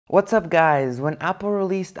What's up guys? When Apple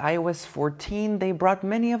released iOS 14, they brought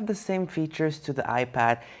many of the same features to the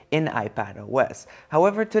iPad in iPadOS.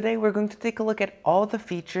 However, today we're going to take a look at all the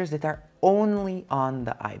features that are only on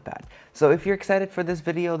the iPad. So if you're excited for this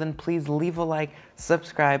video, then please leave a like,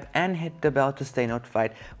 subscribe, and hit the bell to stay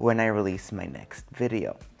notified when I release my next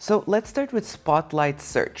video. So let's start with Spotlight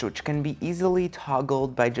Search, which can be easily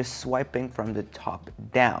toggled by just swiping from the top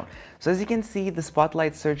down. So as you can see, the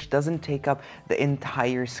Spotlight Search doesn't take up the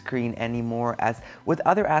entire screen anymore as with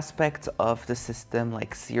other aspects of the system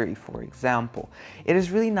like Siri, for example. It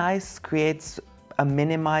is really nice, creates a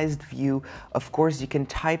minimized view. Of course, you can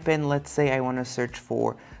type in, let's say I want to search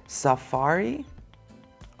for Safari,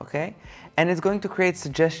 okay? And it's going to create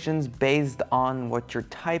suggestions based on what you're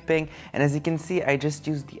typing. And as you can see, I just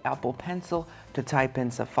used the Apple Pencil to type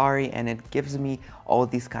in Safari and it gives me all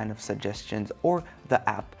these kind of suggestions or the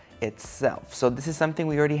app itself. So this is something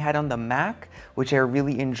we already had on the Mac, which I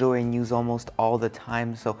really enjoy and use almost all the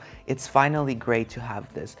time. So it's finally great to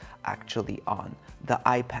have this actually on the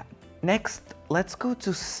iPad. Next, let's go to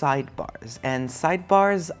sidebars, and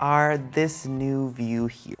sidebars are this new view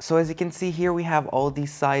here. So as you can see here, we have all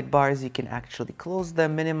these sidebars. You can actually close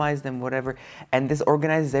them, minimize them, whatever, and this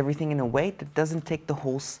organizes everything in a way that doesn't take the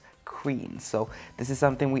whole screen. So this is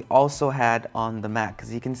something we also had on the Mac.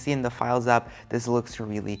 As you can see in the Files app, this looks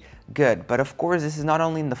really good. But of course, this is not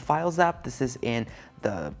only in the Files app, this is in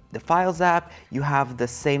the Files app. You have the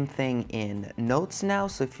same thing in Notes now.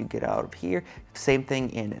 So if you get out of here, same thing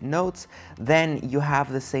in Notes. Then you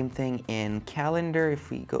have the same thing in Calendar. If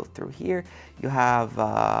we go through here, you have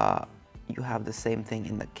the same thing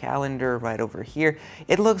in the Calendar right over here.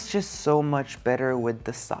 It looks just so much better with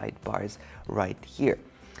the sidebars right here.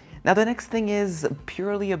 Now the next thing is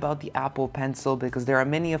purely about the Apple Pencil, because there are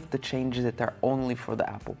many of the changes that are only for the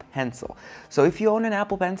Apple Pencil. So if you own an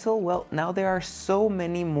Apple Pencil, well, now there are so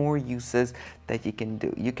many more uses that you can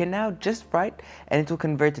do. You can now just write and it will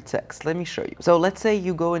convert to text. Let me show you. So let's say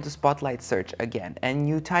you go into Spotlight Search again and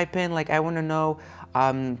you type in, like, I want to know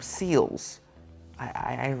seals.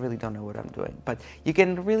 I really don't know what I'm doing, but you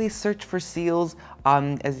can really search for seals.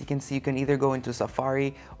 As you can see, you can either go into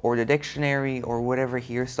Safari or the dictionary or whatever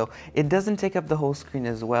here. So it doesn't take up the whole screen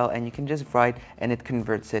as well, and you can just write and it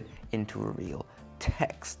converts it into a real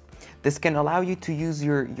text. This can allow you to use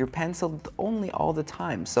your pencil only all the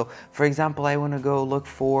time. So for example, I want to go look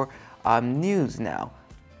for news now.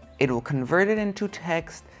 It will convert it into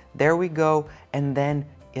text. There we go. And then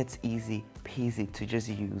it's easy peasy to just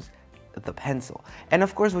use the pencil. And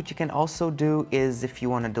of course, what you can also do is if you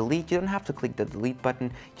want to delete, you don't have to click the delete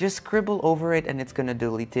button, just scribble over it and it's going to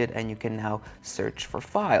delete it, and you can now search for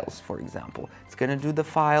files, for example. It's going to do the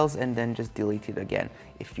files and then just delete it again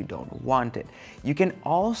if you don't want it. You can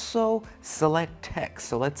also select text.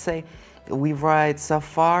 So let's say we write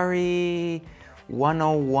Safari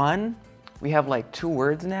 101. We have like 2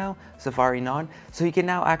 words now, Safari non. So you can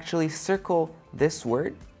now actually circle this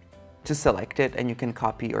word to select it, and you can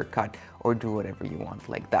copy or cut or do whatever you want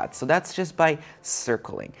like that. So that's just by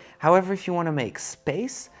circling. However, if you want to make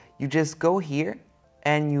space, you just go here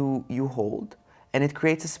and you hold and it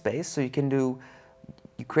creates a space. So you can you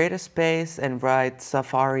create a space and write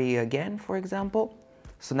Safari again, for example.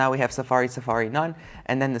 So now we have Safari, Safari none,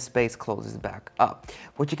 and then the space closes back up.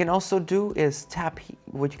 What you can also do is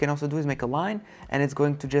make a line and it's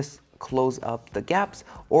going to just close up the gaps,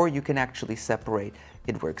 or you can actually separate.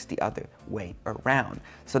 It works the other way around.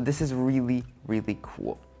 So this is really, really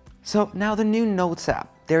cool. So now the new Notes app.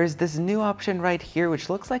 There is this new option right here, which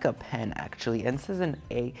looks like a pen actually, and this is an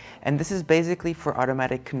A, and this is basically for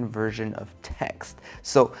automatic conversion of text.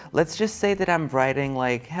 So let's just say that I'm writing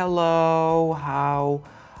like, hello, how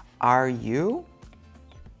are you?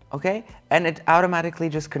 Okay, and it automatically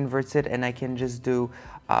just converts it, and I can just do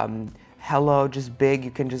hello, just big.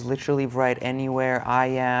 You can just literally write anywhere, I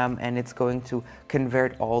am, and it's going to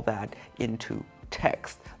convert all that into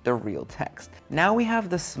text, the real text. Now we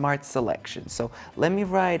have the smart selection. So let me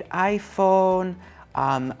write iPhone,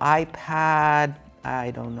 iPad,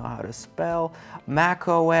 I don't know how to spell, Mac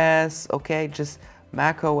OS, okay, just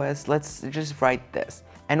Mac OS. Let's just write this.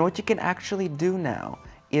 And what you can actually do now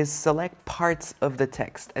is select parts of the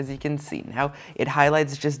text. As you can see now, it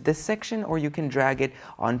highlights just this section, or you can drag it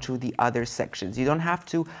onto the other sections. You don't have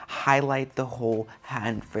to highlight the whole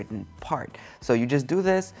handwritten part. So you just do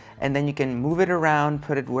this, and then you can move it around,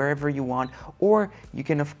 put it wherever you want, or you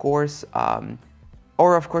can of course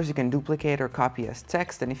you can duplicate or copy as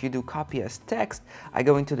text. And if you do copy as text, I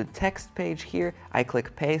go into the text page here, I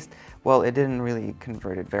click paste. Well, it didn't really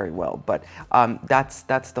convert it very well, but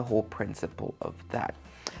that's the whole principle of that.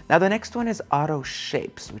 Now the next one is auto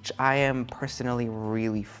shapes, which I am personally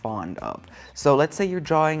really fond of. So let's say you're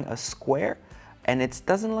drawing a square and it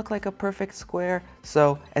doesn't look like a perfect square.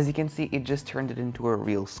 So as you can see, it just turned it into a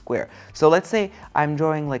real square. So let's say I'm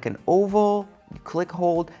drawing like an oval, you click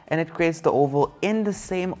hold and it creates the oval in the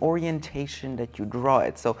same orientation that you draw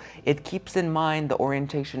it. So it keeps in mind the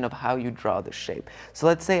orientation of how you draw the shape. So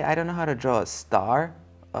let's say I don't know how to draw a star.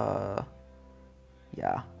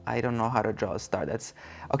 Yeah, I don't know how to draw a star. That's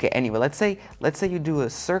okay. Anyway, let's say you do a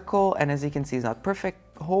circle, and as you can see, it's not perfect.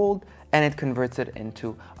 Hold, and it converts it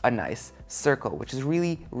into a nice circle, which is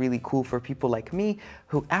really, really cool for people like me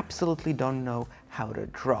who absolutely don't know how to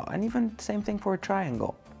draw. And even same thing for a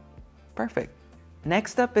triangle. Perfect.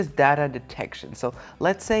 Next up is data detection. So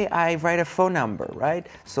let's say I write a phone number, right?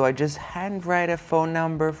 So I just handwrite a phone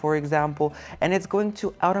number, for example, and it's going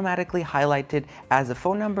to automatically highlight it as a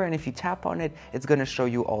phone number. And if you tap on it, it's going to show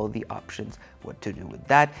you all the options, what to do with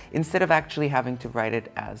that, instead of actually having to write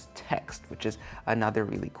it as text, which is another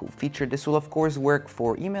really cool feature. This will of course work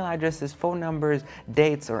for email addresses, phone numbers,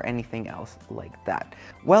 dates, or anything else like that.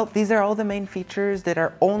 Well, these are all the main features that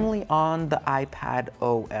are only on the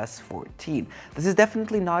iPadOS 14. This is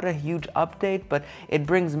definitely not a huge update, but it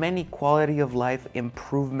brings many quality of life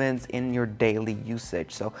improvements in your daily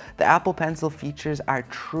usage. So the Apple Pencil features are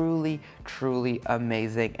truly, truly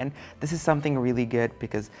amazing. And this is something really good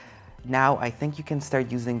because now I think you can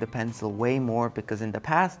start using the pencil way more, because in the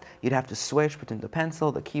past you'd have to switch between the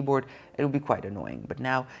pencil, the keyboard. It would be quite annoying, but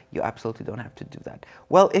now you absolutely don't have to do that.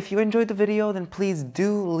 Well, if you enjoyed the video, then please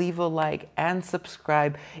do leave a like and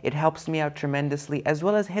subscribe. It helps me out tremendously, as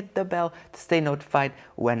well as hit the bell to stay notified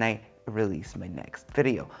when I release my next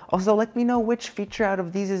video. Also, let me know which feature out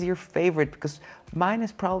of these is your favorite, because mine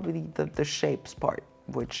is probably the shapes part,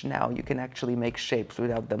 which now you can actually make shapes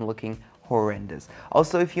without them looking horrendous.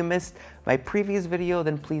 Also, if you missed my previous video,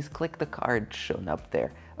 then please click the card shown up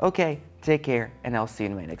there. Okay, take care, and I'll see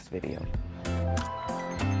you in my next video.